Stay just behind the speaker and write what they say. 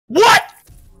What?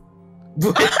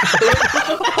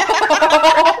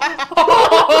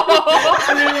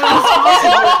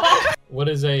 What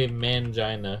is a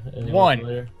mangina? Anyone One.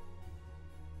 familiar?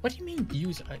 What do you mean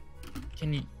use?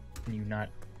 Can you not?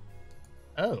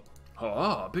 Oh.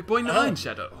 Oh, Big Boy 9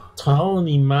 Shadow.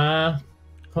 Tony, ma.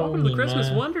 Welcome to the Christmas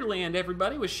ma. Wonderland,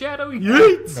 everybody, with Shadow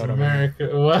Yates. Go to America.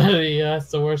 America. What? Yeah,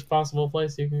 that's the worst possible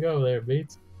place you can go there,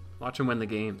 Beats. Watch him win the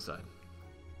game, son.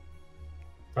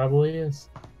 Probably is.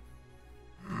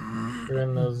 You're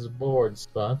in those board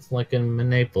spots, like in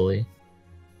Monopoly.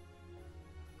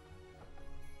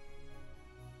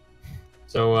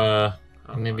 So,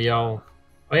 maybe y'all...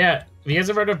 Oh yeah, have you guys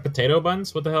ever heard of potato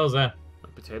buns? What the hell is that?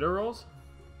 Like potato rolls?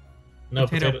 No,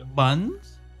 Potato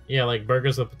buns? Yeah, like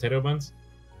burgers with potato buns?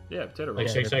 Yeah, potato Like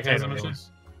rolls. Shake Shack has them or potato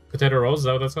something? Potato rolls, is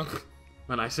that what that's called?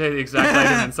 When I say the exact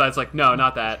item inside, it's like, no,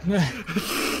 not that.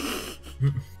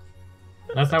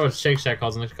 That's not what Shake Shack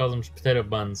calls them. It calls them potato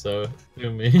buns, so do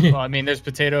me. Well, I mean, there's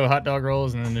potato hot dog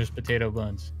rolls, and then there's potato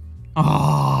buns.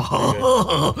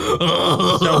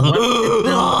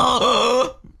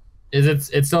 Oh. Is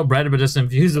it's still bread but just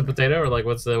infused with potato, or like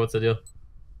what's the deal?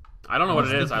 I don't know what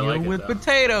it is. I like it, with though.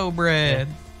 potato bread.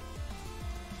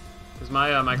 Because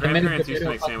my made grandparents used to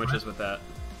potato make hot sandwiches with that.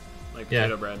 Like Yeah.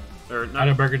 potato bread. Or Not not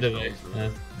a burger today. rolls,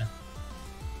 but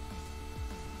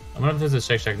I wonder if there's a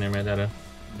Shake Shack near me that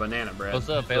banana bread. What's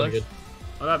up, really Felix?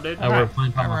 good. What up, dude? We're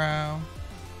playing Pummel. Hello.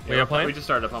 We are playing? We just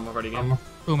started a Pummel party game. Pummel.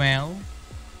 Pummel.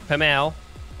 Pummel.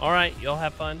 All right, y'all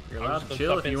have fun. You're I'm allowed just to gonna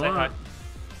chill stop if in you and say want.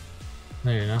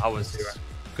 There you go. I was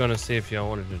gonna see if y'all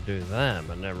wanted to do that,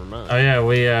 but never mind. Oh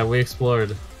yeah, we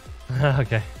explored.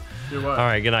 Okay. Do what? All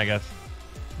right. Good night, guys.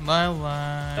 My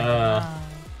life.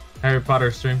 Harry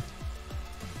Potter stream.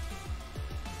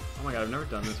 Oh my god, I've never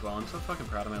done this well. I'm so fucking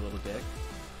proud of my little dick.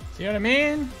 See what I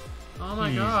mean? Oh my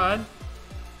Jeez. god.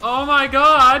 Oh my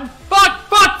god. Fuck,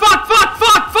 fuck, fuck, fuck,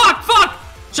 fuck, fuck, fuck!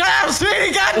 Shut up,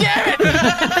 sweetie! God damn it!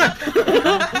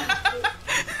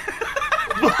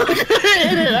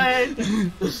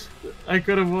 I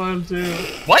could have won too.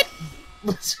 What?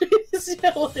 He's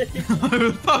yelling.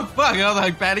 fuck! I was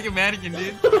like panicking,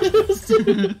 dude.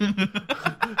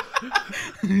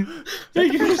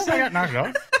 Thank you. I got knocked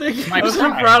off. I was so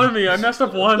proud of me. I messed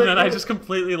up one, and I just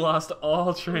completely lost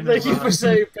all train of Thank you thought. for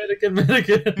saying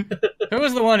Mannequin. Who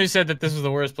was the one who said that this was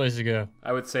the worst place to go?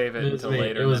 I would save it It was until me.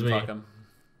 later It was and then me. fuck him.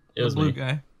 It was the blue me.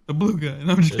 guy. The blue guy. And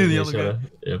I'm just kidding. The It was other me,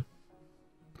 guy. Shada.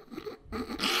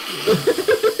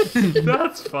 Yep.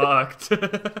 That's fucked.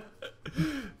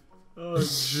 Oh,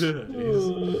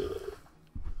 jeez.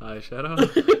 Hi, Shadow.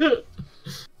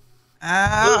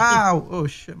 Ow! Oh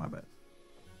shit! My bad.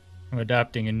 I'm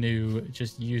adopting a new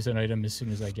just use an item as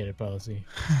soon as I get it policy.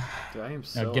 Dude, I am Now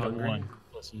so get hungry. it one.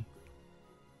 Pussy.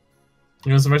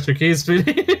 You want some extra keys,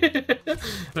 sweetie?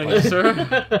 Thank you, sir. One,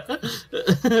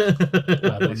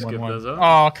 skip one. those up.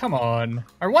 Oh, come on.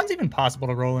 Are ones even possible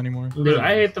to roll anymore? Dude,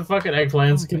 I hate the fucking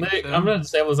eggplants. Can they? I'm gonna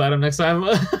disable this item next time. You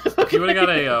would have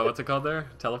got a, what's it called there?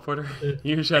 Teleporter?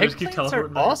 You should just keep Eggplants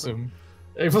teleporting. are awesome.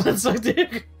 Eggplants suck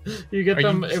dick. You get Are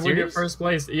them you if we get serious? first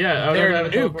place. Yeah, I would They're have a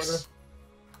nukes.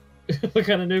 teleporter. What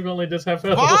kind of nuke only does have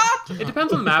health? What? It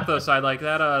depends on the map, though, side. Like,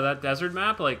 that desert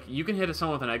map, like, you can hit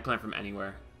someone with an eggplant from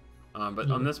anywhere. But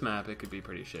on this map, it could be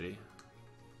pretty shitty.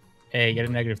 Hey, get a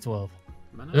 -12.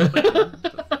 Am I not playing?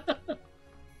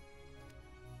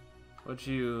 Would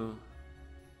you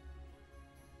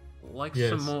like Yes.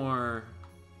 some more?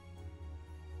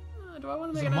 Do I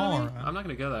want to make Some an enemy? more, huh? I'm not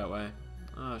gonna go that way.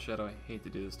 Oh, Shadow, I hate to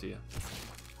do this to you,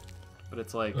 but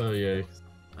it's like Oh yeah.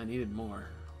 I needed more.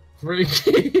 Free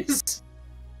keys.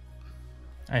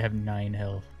 I have 9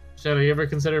 health. Shadow, you ever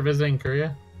consider visiting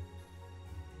Korea?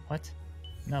 What?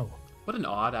 No. What an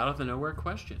odd, out of the nowhere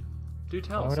question. Do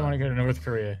tell Why us. would I want to go to North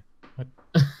Korea?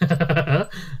 What?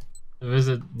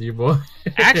 Visit your boy.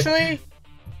 Actually,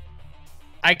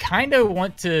 I kind of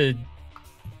want to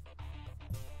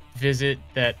visit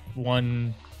that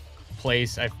one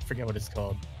place. I forget what it's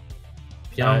called.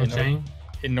 Pyeongchang.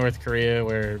 In North Korea,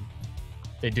 where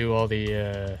they do all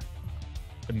the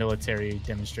military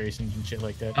demonstrations and shit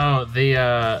like that. Oh,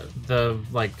 the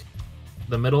like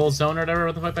the middle zone or whatever.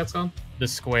 What the fuck that's called? The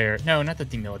square. No, not the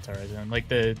demilitarized zone. Like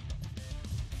the.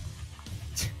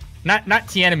 Not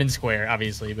Tiananmen Square,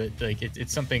 obviously, but like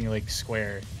it's something like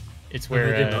square. It's Where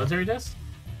where they did military tests.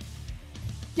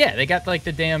 yeah, they got like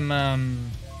the damn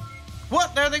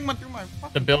What? Everything went through my.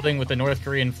 the building with the North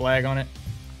Korean flag on it.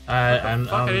 I fuck? I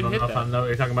don't didn't know hit if that. I know what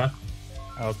you're talking about.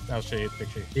 I'll show you the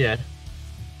picture. Yeah.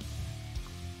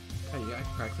 Hey, yeah, I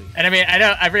can practically. And I mean,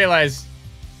 I realize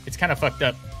it's kind of fucked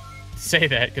up to say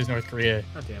that because North Korea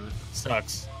God damn it.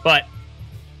 sucks. But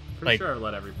Pretty Like- sure I've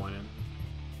let every point in.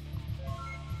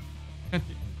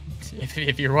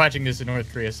 if you're watching this in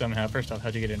North Korea somehow, first off,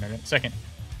 how'd you get internet? Second,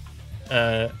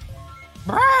 I'm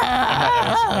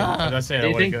not saying Do I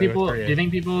you wanna think go to people? North Do Korea. you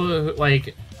think people who,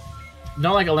 like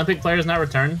Olympic players not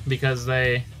return because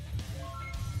they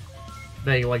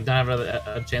like don't have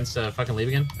a chance to fucking leave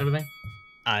again? Everything.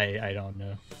 I don't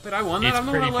know. But I won that. It's I'm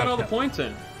the one that pretty let all the fucked up. points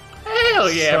in.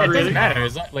 Hell yeah, So it really? doesn't matter.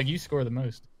 It's not like you score the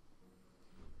most.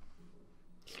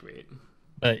 Sweet.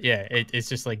 But yeah, it's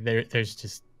just like there's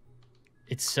just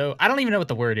it's so I don't even know what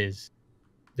the word is.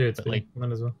 Dude, it's But, like-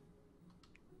 might as well.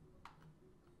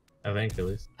 I think at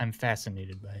least. I'm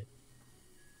fascinated by it.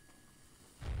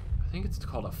 I think it's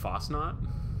called a Fosnot.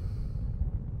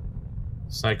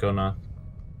 Psychonaut.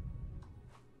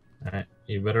 Alright,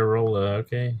 you better roll.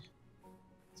 Okay.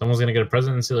 Someone's gonna get a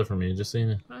present and steal it from you, just so you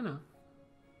know. I know.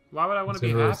 Why would I want to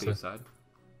It's be a happy, real Side?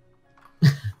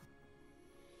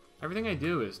 Everything I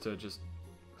do is to just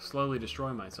slowly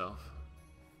destroy myself.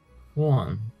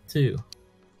 1, 2,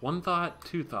 One thought,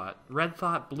 two thought, red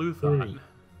thought, blue thought. 3,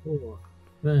 4,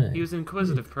 5. He was an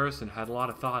inquisitive person, had a lot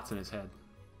of thoughts in his head.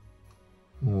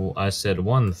 Well, I said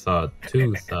 1 thought,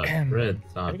 2 thought, red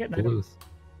thought, Can I get an blue.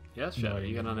 Yes, No, Shadow, you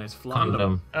you got a nice flandum.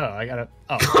 Condom. Oh, I got it.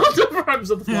 Oh, Condom rhymes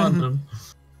with flandom.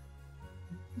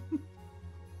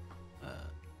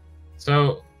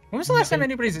 So, when was the last time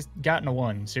anybody's gotten a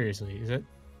 1? Seriously, is it?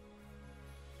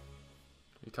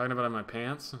 You talking about in my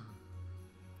pants?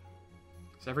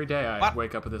 'Cause every day I What?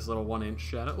 wake up with this little 1-inch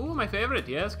shadow. Ooh, my favorite.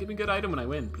 Yes, give me a good item when I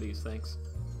win, please. Thanks.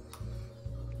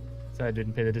 So I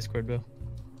didn't pay the Discord bill.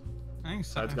 I think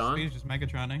Side's gone? Speedy's just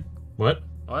Megatroning. what?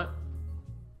 What?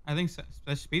 I think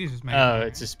Speedy's just Oh, Megatroning.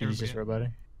 it's just Speedy's just Everybody-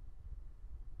 robotic.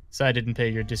 So I didn't pay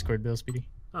your Discord bill, Speedy.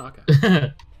 Oh, okay.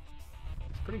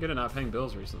 It's pretty good at not paying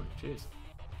bills recently. Jeez.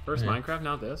 First Yeah. Minecraft,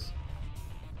 now this.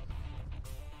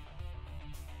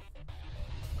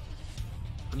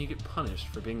 When you get punished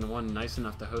for being the one nice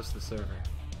enough to host the server.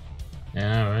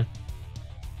 Yeah, alright.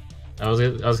 I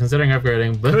was considering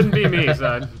upgrading, but Couldn't be me,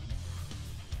 Zed.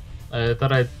 I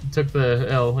thought I took the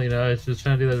L. You know, I was just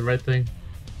trying to do the right thing.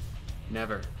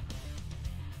 Never.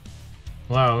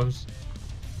 Wow.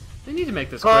 They need to make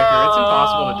this quicker. It's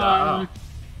impossible to die. Oh.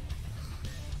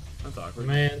 That's awkward.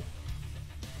 Man.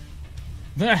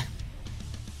 Wow,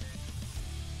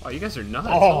 you guys are nuts.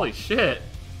 Oh. Holy shit.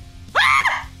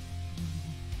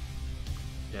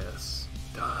 Yes.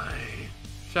 Die.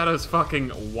 Shadow's fucking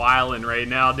wildin' right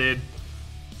now, dude.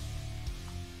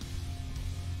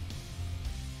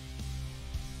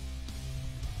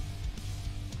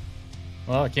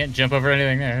 Well, I can't jump over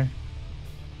anything there.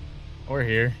 Or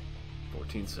here.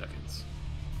 14 seconds.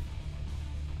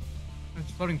 There's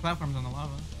floating platforms on the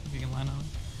lava. If you can land on them.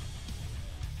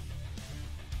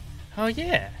 Oh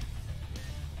yeah.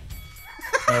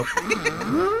 Nope.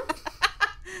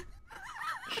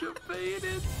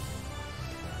 Debated.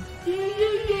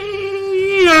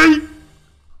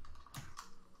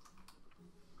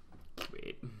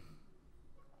 Wait.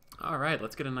 Alright,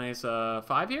 let's get a nice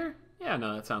 5 here? Yeah,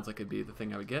 no, that sounds like it'd be the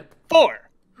thing I would get. 4.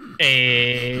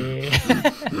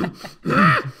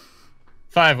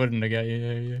 5 wouldn't have got you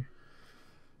there either.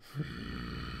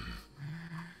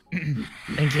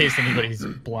 In case anybody's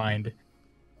blind.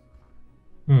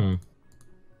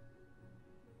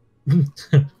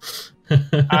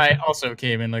 I also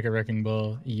came in like a wrecking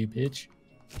ball, you bitch.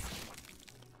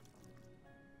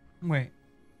 Wait.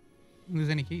 Lose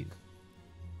any keys.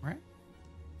 Right?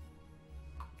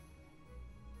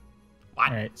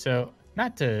 Alright, so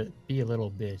not to be a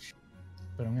little bitch,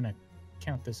 but I'm gonna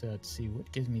count this out to see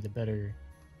what gives me the better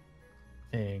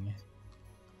thing.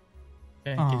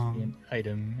 That gives me an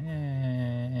item.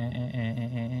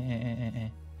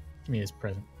 Give me this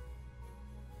present.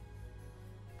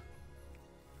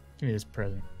 Give me this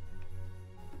present.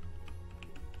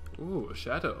 Ooh, a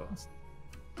shadow.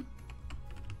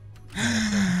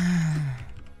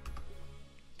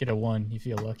 Get a 1, you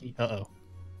feel lucky. Uh-oh.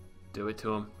 Do it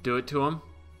to him. Do it to him.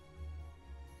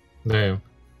 Damn.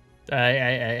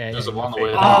 There's a one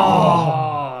away.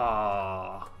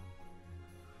 Oh!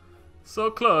 So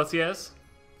close, yes.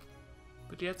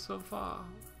 But yet so far.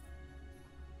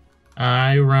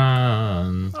 I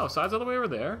run. Oh, Side's all the way over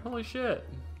there. Holy shit.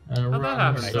 How'd that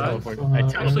happen, son? I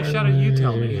Actually, Shadow, you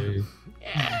tell me.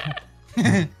 Yeah.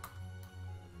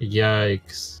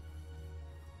 Yikes.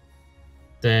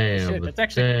 Damn. Shit, that's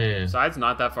actually- damn. Side's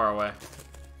not that far away.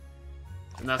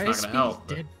 And that's not gonna help.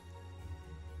 but-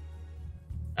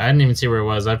 I didn't even see where it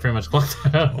was. I pretty much clocked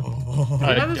out. Did you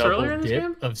A have this double earlier in this dip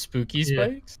game? of spooky Yeah.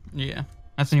 spikes? Yeah.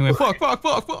 That's anyway. Fuck.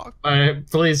 Alright,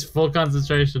 please, full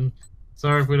concentration.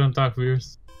 Sorry if we don't talk,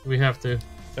 viewers. We have to.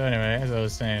 So anyway, as I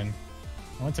was saying,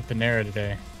 I went to Panera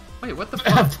today. Wait, what the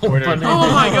fuck? Order. Oh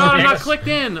my god, I'm not Ex- clicked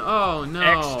in. Oh no.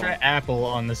 Extra apple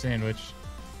on the sandwich.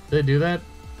 They do that?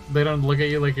 They don't look at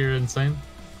you like you're insane?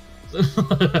 It's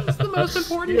the most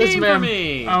important Yes, game for ma'am.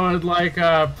 me. I would like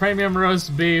premium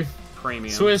roast beef,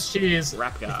 Premium. Swiss cheese,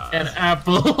 Rap god. and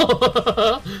apple.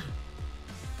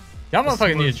 Y'all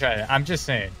motherfuckers need to try it. I'm just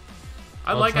saying.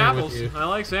 I I'll like try with apples. you. I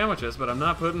like sandwiches, but I'm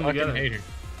not putting them Fucking together.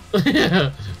 hater.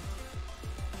 Yeah.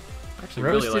 I actually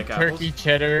Roasted really like turkey, apples.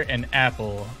 cheddar, and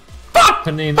apple Fuck!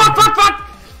 Panini. Fuck! Fuck! Fuck!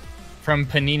 from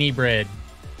panini bread.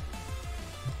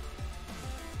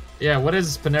 Yeah, what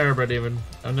is Panera bread even?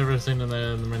 I've never seen it in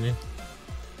the menu. I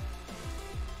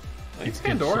think It's good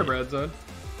Pandora shit. bread, son.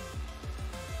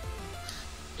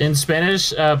 In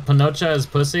Spanish, panocha is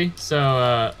pussy,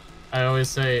 so I always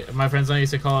say, my friends and I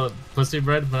used to call it pussy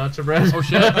bread, panocha bread. Oh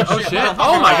shit! Oh shit!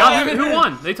 Oh my god! Who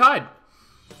won? They tied.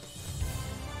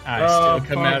 I Oh, still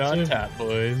come out on fuck. top,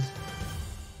 boys.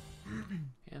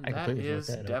 And I that completely is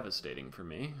fucked that up. devastating for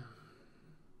me.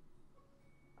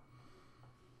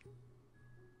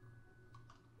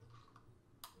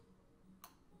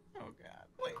 Oh god.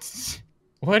 Wait.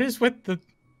 What is with the?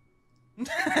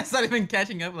 It's not even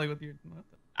catching up like with your. What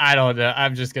the... I don't know.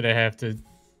 I'm just gonna have to.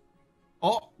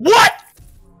 Oh. What?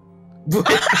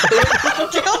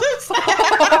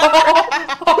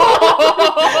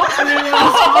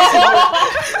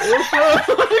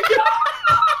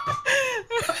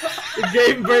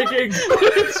 Game breaking.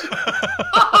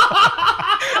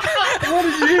 What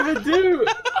did you even do?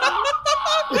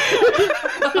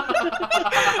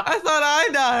 I thought I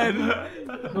died.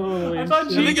 Holy I thought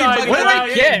shit. she think died. you What did I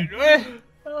tonight. get?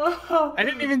 What? I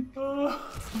didn't even. Oh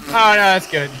no, that's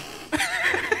good.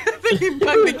 I think he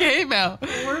bugged the game out.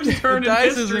 Worst turn in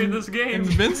Dice is history in this game.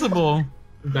 Invincible.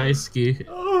 Daisuke.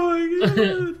 Oh my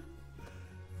god!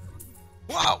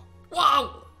 Wow.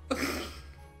 Wow!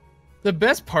 The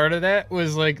best part of that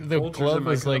was like the Vultures glove in my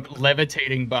was cup. like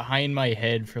levitating behind my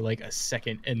head for like a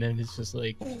second, and then it's just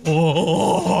like. If I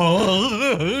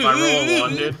roll a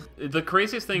 1, dude. The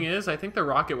craziest thing is, I think the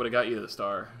rocket would have got you the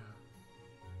star.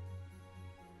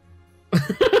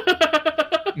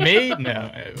 Me?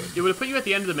 No. It would have put you at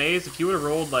the end of the maze if you would have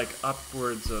rolled like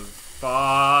upwards of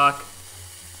fuck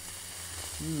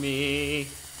me.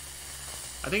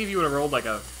 I think if you would have rolled like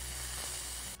a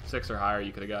 6 or higher,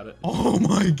 you could have got it. Oh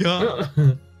my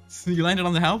god. So you landed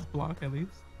on the health block at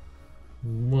least.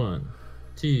 1,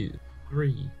 2,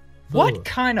 3. What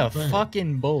kind of Fine.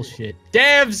 fucking bullshit?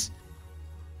 Devs!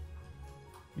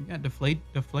 You got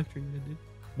deflector, dude.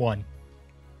 1.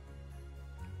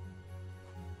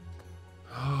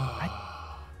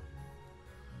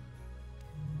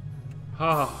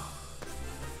 Oh.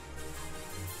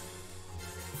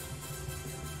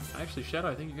 Actually, Shadow,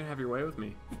 I think you're gonna have your way with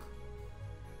me.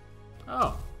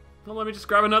 Oh. Well, let me just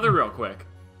grab another real quick.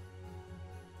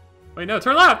 Wait, no,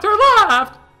 turn left! Turn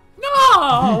left!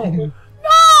 No!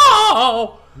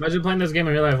 No! Imagine playing this game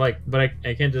in real life, like, but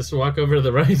I can't just walk over to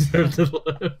the right or to the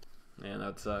left. Man, that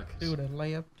would suck. To the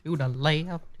layup, to the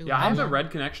layup, to Yeah, I have the a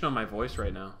red connection on my voice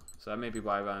right now, so that may be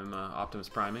why I'm Optimus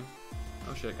Priming.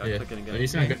 Oh shit, got clicking again. You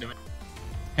sound good to me.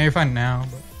 Hey, you're fine now,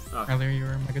 but Okay. earlier you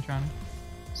were Megatronic.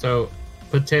 So,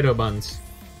 potato buns.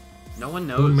 No one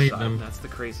knows. Who made them? That's the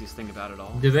craziest thing about it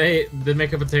all. Did they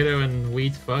make a potato and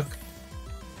wheat fuck?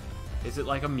 Is it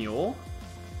like a mule?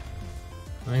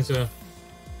 I think so.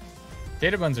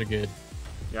 Potato buns are good.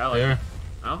 Yeah, I like They them. are.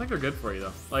 I don't think they're good for you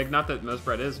though. Like, not that most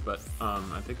bread is, but I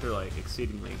think they're like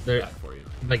exceedingly They're- bad for you.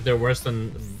 Like they're worse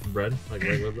than bread, like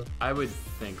regular bread. I would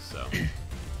think so.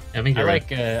 I think I you're right.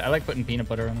 like I like putting peanut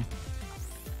butter on them.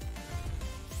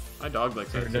 My dog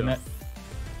likes Ever that done too.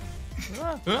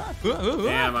 that?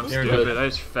 Damn, I'm They're stupid. good. I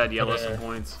just fed Yellow some Yeah.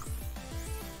 points.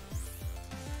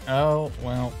 Oh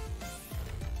well.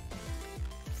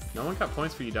 No one got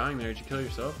points for you dying there. Did you kill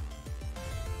yourself?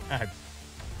 Oh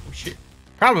shit.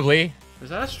 Probably. Is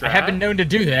that a strat? I have been known to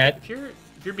do that. If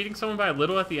you're beating someone by a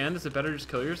little at the end, is it better to just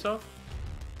kill yourself?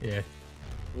 Yeah.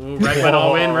 Ooh, red went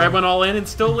all in. Red went all in and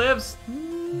still lives.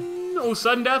 Oh,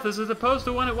 sudden death. This is opposed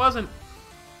to when it wasn't.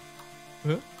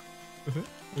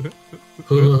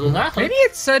 Maybe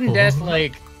it's sudden death,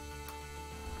 like.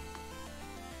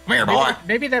 Come here, boy.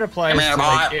 Maybe that applies Come here, to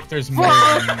like boy. if there's more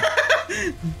than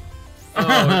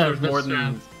Oh, there's more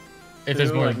than. if there's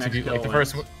Two, more like, than two next people. Like the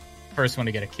kill first one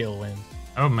to get a kill wins.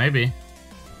 Oh, maybe.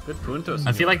 Good puntos.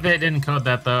 I feel like they didn't code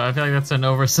that though. I feel like that's an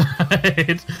oversight.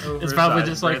 It's probably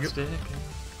just like. breadstick.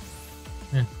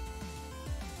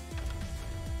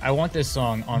 I want this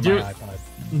song on Do- my iPod.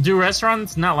 Do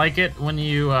restaurants not like it when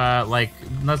you like?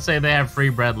 Let's say they have free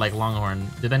bread, like Longhorn.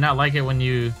 Do they not like it when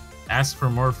you ask for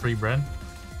more free bread?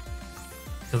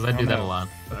 Because I do don't that know. a lot.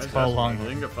 I just called asked them, Longhorn.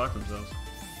 They can go fuck themselves.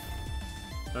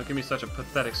 Don't give me such a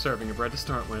pathetic serving of bread to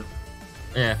start with.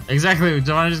 Yeah, exactly. Do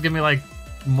you want to just give me like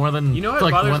more than? You know what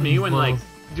like, bothers one me when little- like,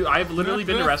 dude, I've literally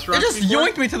been to They restaurants just before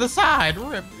yoinked me to the side.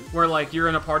 Rip. where like you're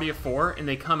in a party of 4 and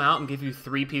they come out and give you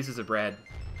 3 pieces of bread,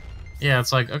 Yeah,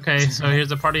 it's like okay, so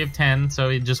here's a party of 10,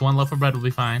 so just one loaf of bread will be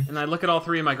fine. and I look at all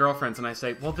 3 of my girlfriends and I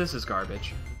say, well, this is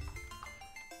garbage.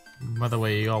 By the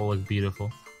way, you all look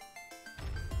beautiful.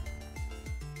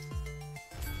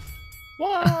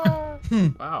 What?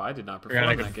 Wow, I did not Forgot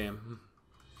I perform could- that game.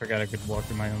 Forgot I could walk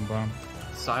through my own bomb.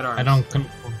 Sidearms. I don't.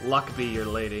 Luck be your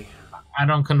lady. I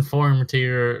don't conform to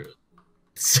your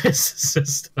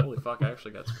system. Holy fuck, I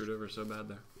actually got screwed over so bad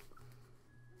there.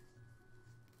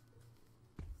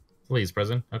 Please,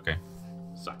 present. Okay.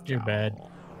 Suck You're jowl. bad.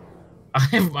 I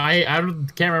can't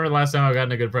remember the last time I've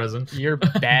gotten a good present. You're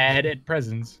bad at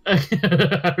presents.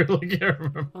 I really can't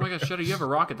remember. Oh my gosh, Shadow, you have a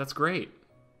rocket. That's great.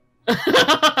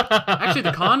 Actually,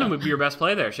 the condom would be your best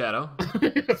play there, Shadow.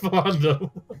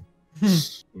 Flondo.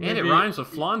 And it rhymes with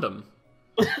flondum.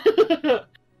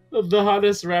 The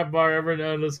hottest rap bar ever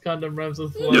known as Condom Rhymes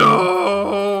with Flondo.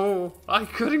 No! I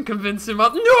couldn't convince him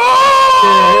up. No!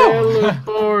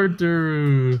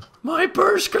 Teleporter. My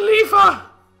Burj Khalifa!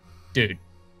 Dude.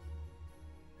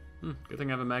 Good thing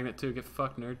I have a magnet too. Get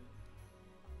fucked, nerd.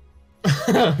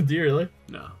 Do you really?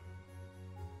 No.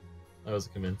 I was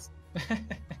convinced.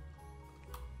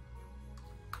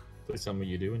 Please tell me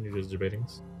you do when you're just debating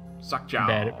this. Suck jowl.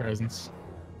 Bad at presents.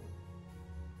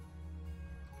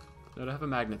 No, to have a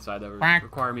magnet side that would Quack.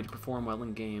 require me to perform well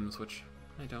in games, which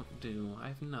I don't do. I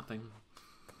have nothing.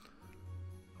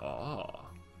 Oh.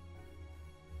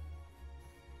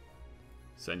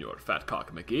 Senor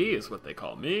Fatcock McGee is what they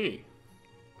call me.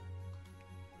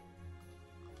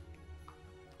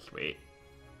 Sweet.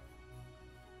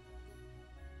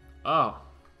 Oh.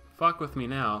 Fuck with me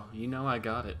now. You know I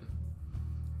got it.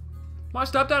 My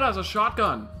stepdad has a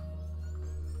shotgun.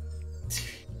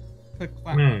 Click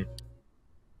clack. Hmm.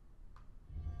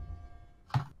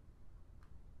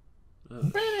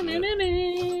 Ugh, shit.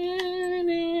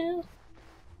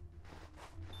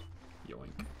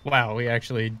 Yoink. Wow, we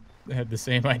actually had the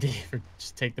same idea for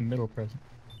just take the middle present.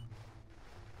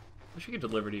 Wish you could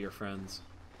deliver to your friends.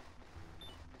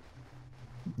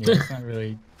 Yeah, it's not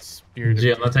really spirit of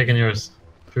Gee, I'm not taking yours.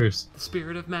 Truce. The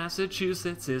spirit of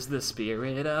Massachusetts is the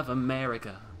spirit of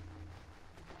America.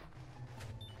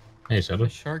 Hey, Shadow. The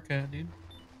shark cat, dude.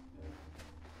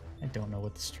 I don't know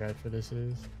what the strat for this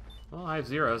is. Well, I have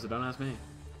 0, so don't ask me.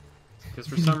 Because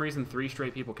for some reason, 3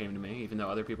 straight people came to me, even though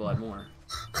other people had more.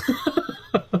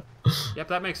 Yep,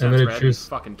 that makes I'm sense, gonna Red. You choose-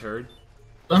 fucking turd.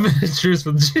 I'm in a truce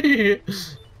with G.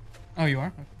 Oh, you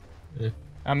are? Okay.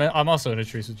 I'm also in a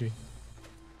truce with you.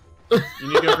 You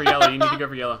need to go for yellow. You need to go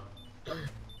for yellow.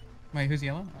 Wait, who's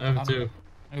yellow? I have 2.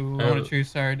 Oh, I want to choose.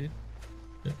 Sorry, dude.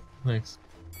 Thanks.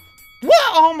 What?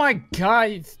 Oh my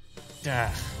god.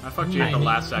 Ah. I fucked you at the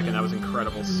last second. That was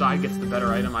incredible. Side gets the better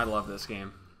item. I love this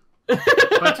game.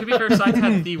 But to be fair, Side's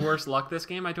had the worst luck this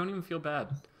game. I don't even feel bad.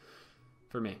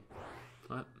 For me.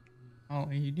 What? Oh,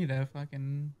 you need a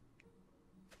fucking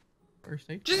first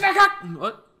aid.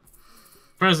 What?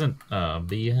 Present. I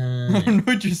Behind. don't know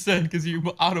what you said because you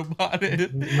auto-bot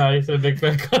it. No, you said big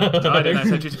fat. No, I didn't. I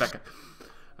said choose Becca.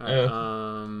 Alright,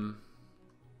 Oh.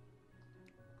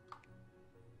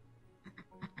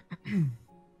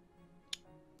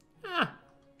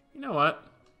 You know what?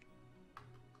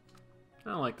 I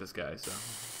don't like this guy, so.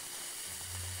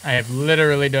 I have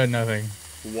literally done nothing.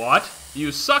 What?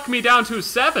 You suck me down to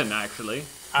 7, actually.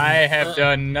 I have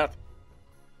done nothing.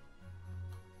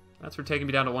 That's for taking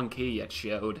me down to 1 key, yet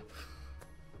showed.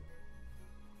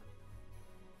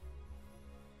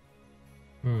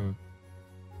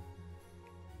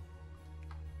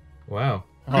 Wow.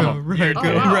 Go right, Oh,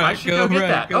 go wow, right, I should go go get right,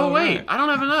 that. go Oh, wait, right. I don't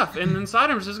have enough. And then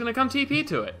Sidearm's just gonna come TP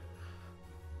to it.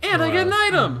 And I get an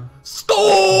item! Score!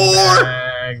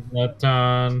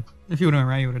 Magneton. If you would have went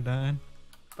right, you would have died.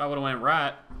 If I would've went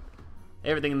right,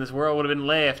 everything in this world would've been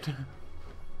left.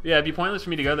 Yeah, it'd be pointless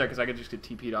for me to go there because I could just get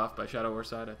TP'd off by Shadow or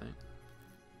Side, I think.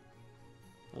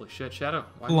 Holy shit, Shadow.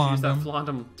 Why did you use that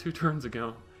Flondum 2 turns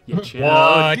ago? You chill.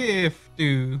 What? Gift,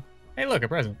 dude. Hey, look, a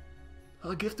present.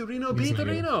 A Giftorino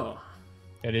Beaterino.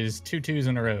 That is 2 2s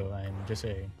in a row, I'm just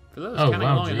saying. For those Oh, counting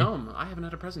wow, along at G. home, I haven't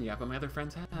had a present yet, but my other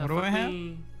friends have. What do I Fuck have?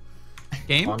 me.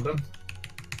 Game? Condom.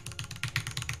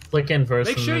 Click in first.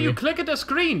 Make and sure then you click at the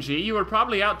screen, G. You were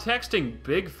probably out texting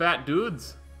big fat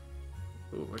dudes.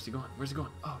 Ooh, where's he going? Where's he going?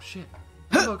 Oh shit.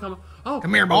 Hello,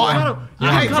 come here, boy. Shadow.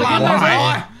 I hate gotta get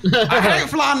Flondoms, there. boy. I hate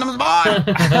Flondoms,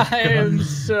 boy. I am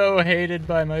so hated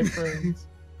by my friends.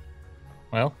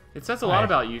 Well, It says a lot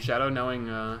about you, Shadow, knowing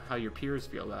how your peers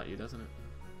feel about you, doesn't it?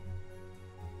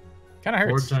 Kind of 4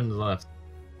 hurts. turns left.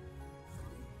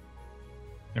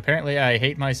 Apparently, I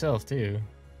hate myself too.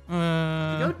 You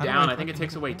go down. I think it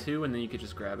takes away 2, and then you could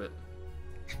just grab it.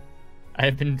 I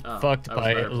have been fucked that was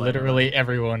by better played, literally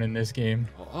everyone in this game.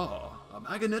 Oh, a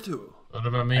Magneto. What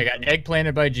about me? I got egg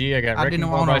planted by G. I got I wrecking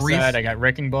didn't ball by wanna Sad. I got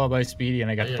wrecking ball by Speedy,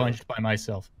 and I got Yeah. punched by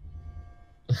myself.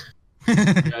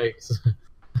 Yikes.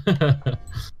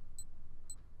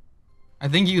 I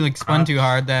think you like spun too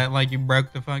hard that like you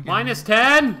broke the fucking. Minus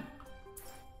 10.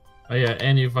 Oh yeah,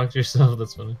 and you fucked yourself.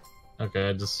 That's funny. Okay,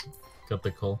 I just got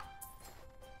the coal.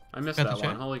 I missed Got the that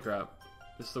one. check. Holy crap!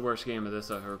 This is the worst game of this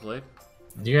I've ever played.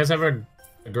 Do you guys have a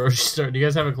grocery store? Do you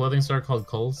guys have a clothing store called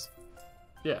Kohl's?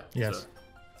 Yeah. Yes.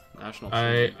 It's a national.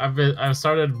 I've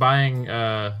started buying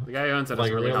The guy who owns it has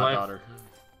like a really real hot life? daughter.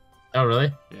 Oh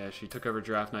really? Yeah, she took over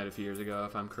draft night a few years ago,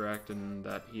 if I'm correct, and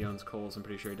that he owns Kohl's. I'm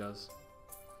pretty sure he does.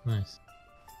 Nice.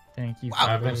 Thank you.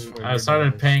 I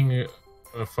started paying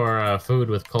for food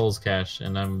with Kohl's cash,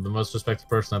 and I'm the most respected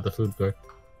person at the food court.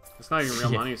 It's not even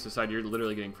real Yeah. money. It's decided you're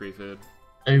literally getting free food.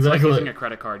 It's like Exactly. using a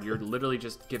credit card. You're literally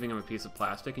just giving them a piece of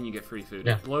plastic and you get free food.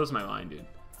 Yeah. It blows my mind, dude.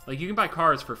 Like, you can buy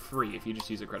cars for free if you just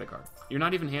use a credit card. You're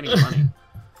not even handing them money.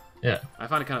 Yeah. I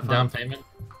find it kind of fun. Down payment.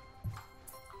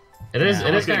 It is. Yeah,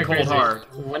 It I is get kind of cold crazy. hard.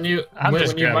 When you I'm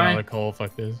just when you grabbing all buy, the coal.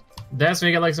 Fuck this. that's when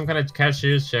you get like some kind of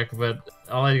cashier's check, but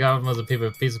all I got was a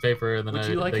piece of paper, and then Would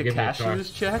you like they a give me a car.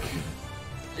 cashier's check?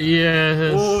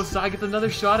 Yes. Oh, so I get another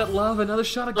shot at love, another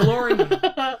shot at glory.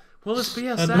 Will this be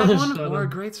a sad Another one shot or a at-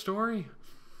 great story?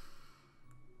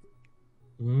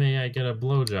 May I get a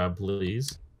blowjob,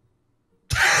 please?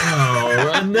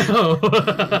 Oh no!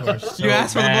 You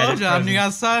asked for the bad at blowjob and you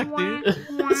got presents.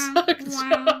 sucked,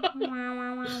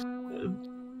 dude.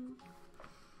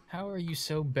 How are you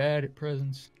so bad at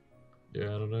presents? Yeah,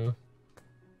 I don't know.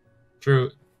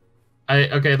 True.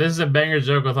 Okay, this is a banger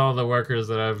joke with all the workers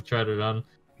that I've tried it on.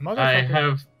 I Motherfucker.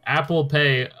 have Apple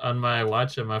Pay on my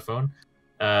watch and my phone.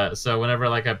 So whenever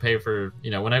like I pay for,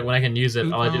 when I can use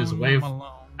it, all I do is wave.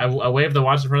 I wave the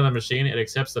watch in front of the machine. It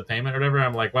accepts the payment or whatever.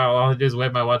 I'm like, wow, all I do is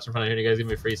wave my watch in front of here, and you guys give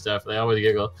me free stuff. They always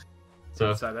giggle.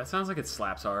 So So that sounds like it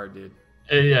slaps hard, dude.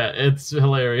 yeah, it's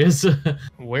hilarious.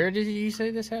 Where did you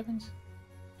say this happens?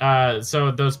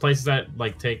 So those places that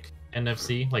like take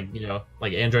NFC, like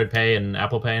like Android Pay and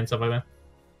Apple Pay and stuff like that.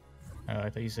 I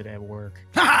thought you said at work.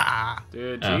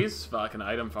 Dude, Oh. geez, fucking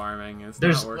item farming. It's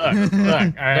There's- not Look, working. look.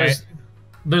 All right.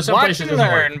 There's some Watch places and that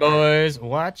doesn't learn, work. boys.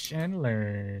 Watch and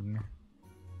learn.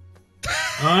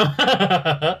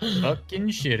 Fucking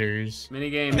shitters.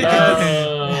 Minigame.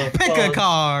 Pick a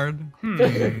card.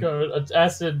 It's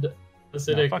acid, No,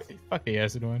 acidic. fuck the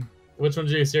acid one. Which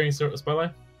one's you? Searing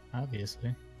Spotlight?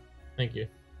 Obviously. Thank you.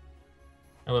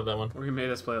 I love that one. Or he made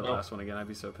us play the last one again. I'd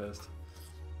be so pissed.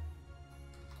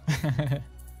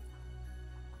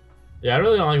 Yeah, I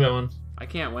really don't like that one. I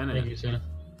can't win Thank you, it. Shanna.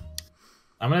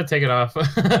 I'm gonna take it off.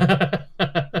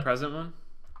 Present one?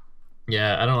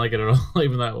 Yeah, I don't like it at all.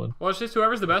 Even that one. Well, it's just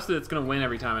whoever's the best at it's gonna win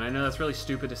every time. And I know that's really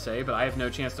stupid to say, but I have no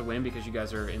chance to win because you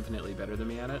guys are infinitely better than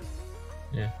me at it.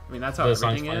 Yeah. I mean, that's how The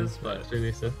song's everything fine. is, but... It's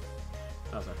really sad.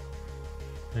 Oh, sorry.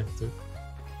 Yeah, it's okay.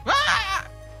 Ah!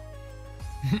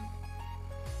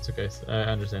 It's okay. I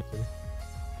understand.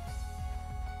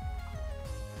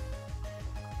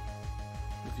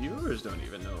 The viewers don't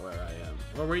even know where I am,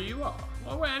 or where you are,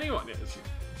 or where anyone is.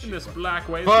 In this black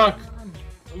Fuck! wasteland.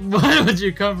 Why would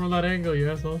you come from that angle, you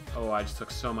asshole? Oh, I just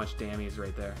took so much damage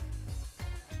right there.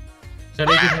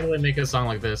 Shady, you could totally make a song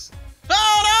like this.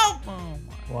 Oh no! Oh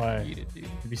my. Why? Eat it, dude.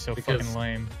 It'd be so Because- fucking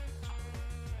lame.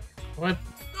 What?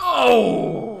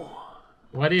 Oh!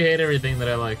 Why do you hate everything that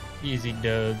I like? Easy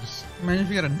dubs. Imagine if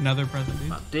you got another present, dude.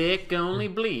 My dick only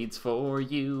bleeds for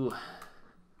you.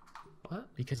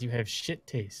 What? Because you have shit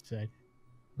taste.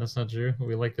 That's not true.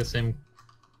 We like the same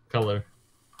color.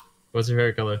 What's your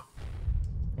favorite color?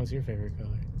 What's your favorite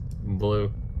color?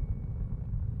 Blue.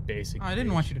 Basic. I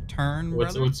didn't want you to turn,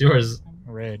 What's brother. what's yours?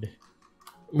 Red.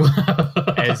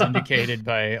 As indicated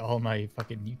by all my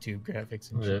fucking YouTube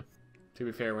graphics and Yeah. shit. To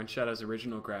be fair, when Shadow's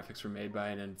original graphics were made by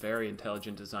a very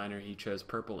intelligent designer, he chose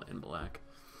purple and black.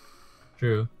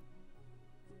 True.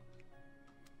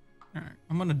 Alright,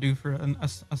 I'm gonna do for a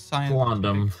science.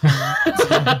 Quandom.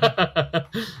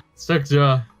 Suck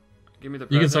jaw. Give me the You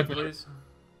can present, suck me. please.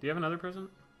 Do you have another present?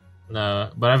 No,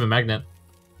 but I have a magnet.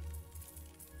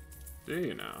 Do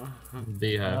you know?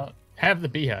 Beehive. Well, have the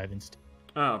beehive instead.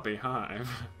 Oh, beehive.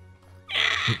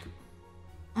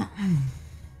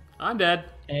 I'm dead.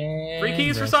 Free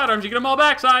keys for sidearms. You get them all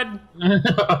back, side.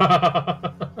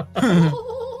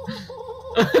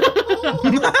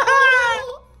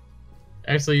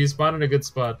 Actually, you spawned in a good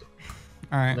spot.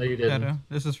 Alright, No, you didn't. Shadow,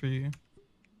 this is for you.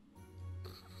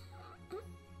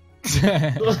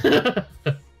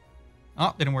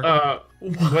 Oh, didn't work.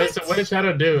 What did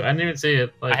Shadow do? I didn't even see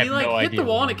it. Like, he like hit the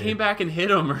wall and it came back and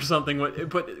hit him or something.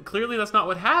 But clearly that's not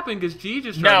what happened because G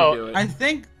just tried to do it. I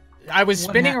think I was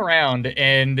spinning around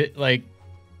and like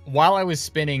while I was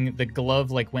spinning, the glove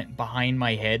like went behind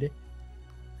my head,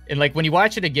 and like when you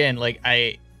watch it again, like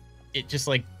it just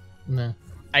like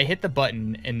I hit the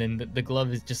button and then the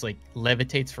glove is just like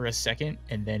levitates for a second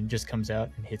and then just comes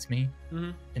out and hits me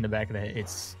in the back of the head.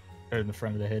 Or in the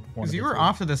front of the head. Because you were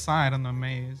off to the side on the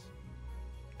maze.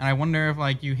 And I wonder if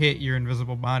like you hit your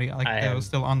invisible body, like that was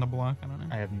still on the block. I don't know.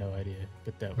 I have no idea,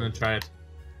 but that I'm gonna try it.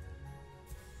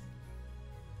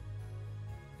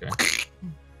 Okay.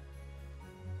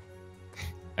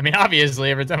 I mean,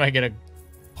 obviously, every time I get a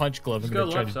punch glove, I'm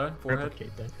gonna try to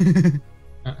replicate that.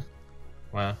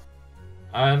 Wow.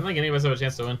 I don't think any of us have a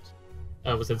chance to win.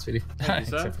 Oh, besides Speedy. Thank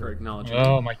you, sir, for acknowledging.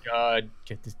 Oh my god,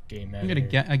 get this game out. I'm gonna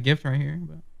get a gift right here,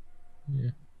 but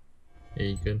Yeah,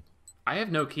 you could. I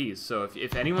have no keys, so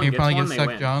if anyone gets probably one, get they stuck,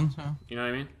 win. John, so. You know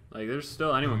what I mean? Like, there's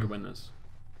still anyone could win this.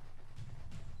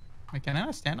 Wait, can I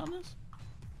not stand on this?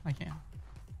 I can.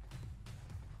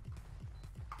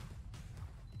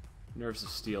 Nerves of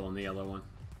steel on the yellow one.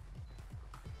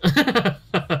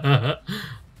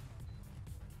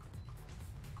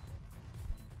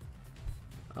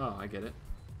 Oh, I get it.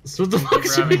 So what the fuck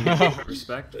is you mean?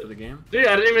 Respect for the game. Dude,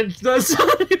 I didn't even. That's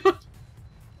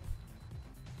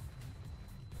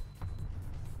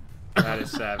That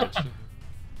is savage.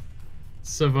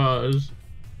 Savage.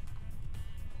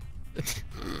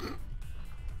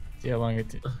 See how long it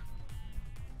took.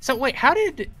 So wait, how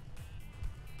did?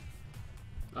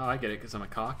 Oh, I get it, because I'm a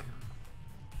cock.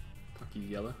 Fuck you,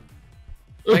 yellow.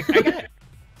 Like I got.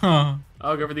 Huh.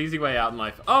 I'll go for the easy way out in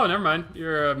life. Oh, never mind.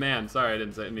 You're a man. Sorry, I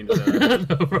didn't mean to say that.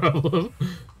 No problem.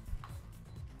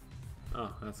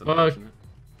 Oh, that's unfortunate.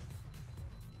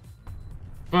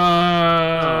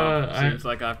 Seems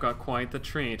like I've got quite the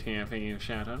treat here for you,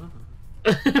 Shadow.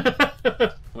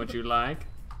 Would you like?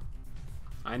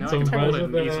 I know I can hold it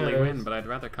and easily win, but I'd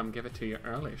rather come give it to you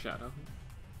early, Shadow.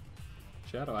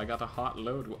 Shadow, I got a hot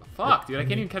load. Fuck, dude, I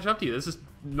can't even catch up to you. This is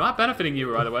not benefiting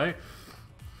you, by the way.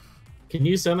 Can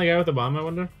you send the guy with the bomb, I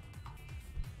wonder?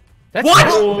 That's what?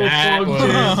 Oh, that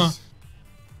was...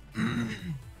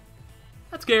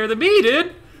 That's scarier than me,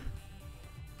 dude.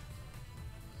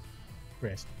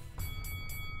 Wrist.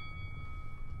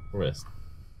 Let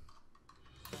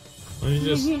me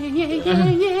just... Wow.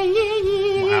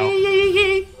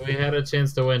 We had a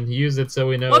chance to win. Use it so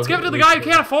we know. Let's give it to the guy who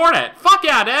can't afford it. Fuck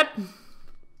yeah, Dad.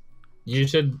 You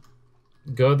should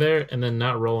go there and then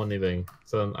not roll anything,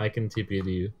 so I can TP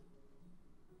to you.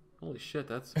 Holy shit,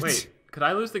 that's... Wait, could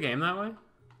I lose the game that way?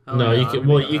 Oh, no, you can.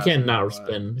 Well, you can't not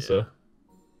spin. Yeah. So.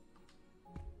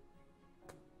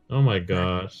 Oh my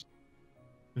gosh.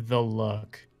 The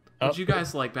luck. Would you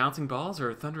guys like bouncing balls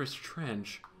or Thunderous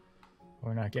Trench?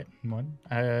 We're not getting one.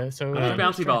 So I like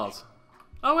bouncy balls.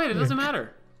 Oh wait, it doesn't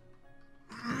matter.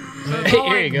 So Hey,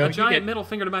 here you go. A giant middle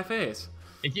finger to my face.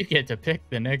 You get to pick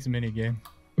the next minigame.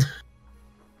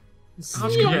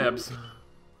 How's Gibbs?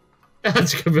 All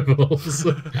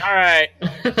right.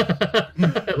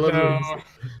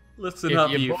 Listen up,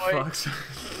 you fucks.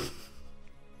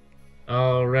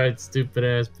 All right, stupid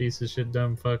ass piece of shit,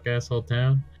 dumb fuck, asshole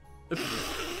town.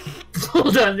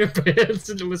 Pull down your pants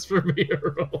and whisper me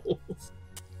your rolls.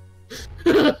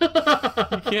 You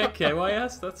can't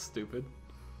KYS? That's stupid.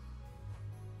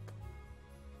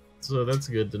 So that's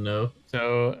good to know.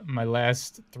 So my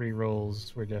last 3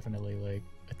 rolls were definitely like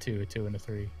a 2, and a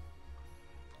 3.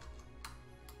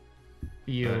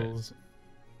 Feels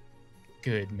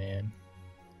good, man.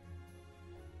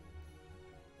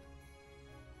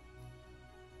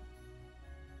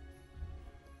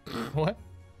 What?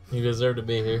 You deserve to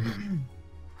be here.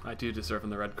 I do deserve on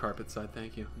the red carpet side,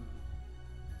 thank you.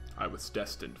 I was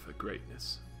destined for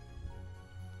greatness.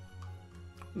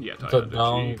 Yet The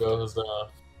dong goes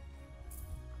off.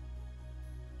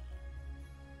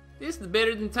 This is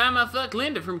better than the time I fucked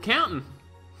Linda from counting.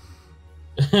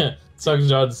 Suck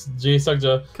John's G, suck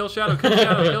John. Kill Shadow, kill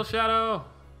Shadow, kill Shadow!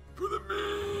 For the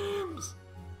memes!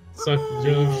 Suck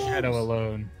John. Shadow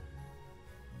alone.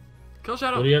 Kill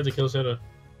Shadow! What do you have to kill Shadow?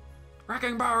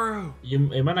 Wrecking Baru! You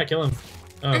might not kill him.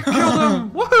 Oh. Kill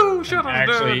him! Woohoo! Shadow's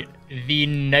Actually, dead! the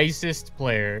nicest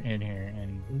player in here,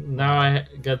 and Now I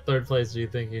got 3rd place, G,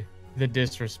 thank you. the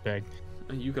disrespect.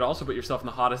 You could also put yourself in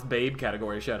the hottest babe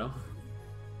category, Shadow.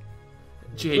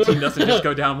 G18 doesn't just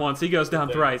go down once, he goes down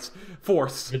thrice.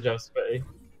 Force. Good job, Spay.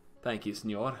 Thank you,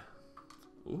 senor.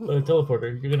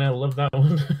 Teleporter, you're gonna love that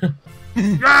one.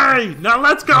 Yay! Now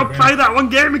let's go play that one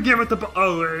game again with the...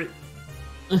 Oh,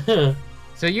 wait.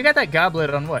 So you got that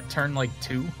goblet on what? Turn like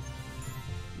 2?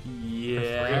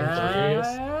 Yes.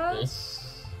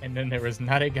 And then there was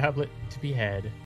not a goblet to be had.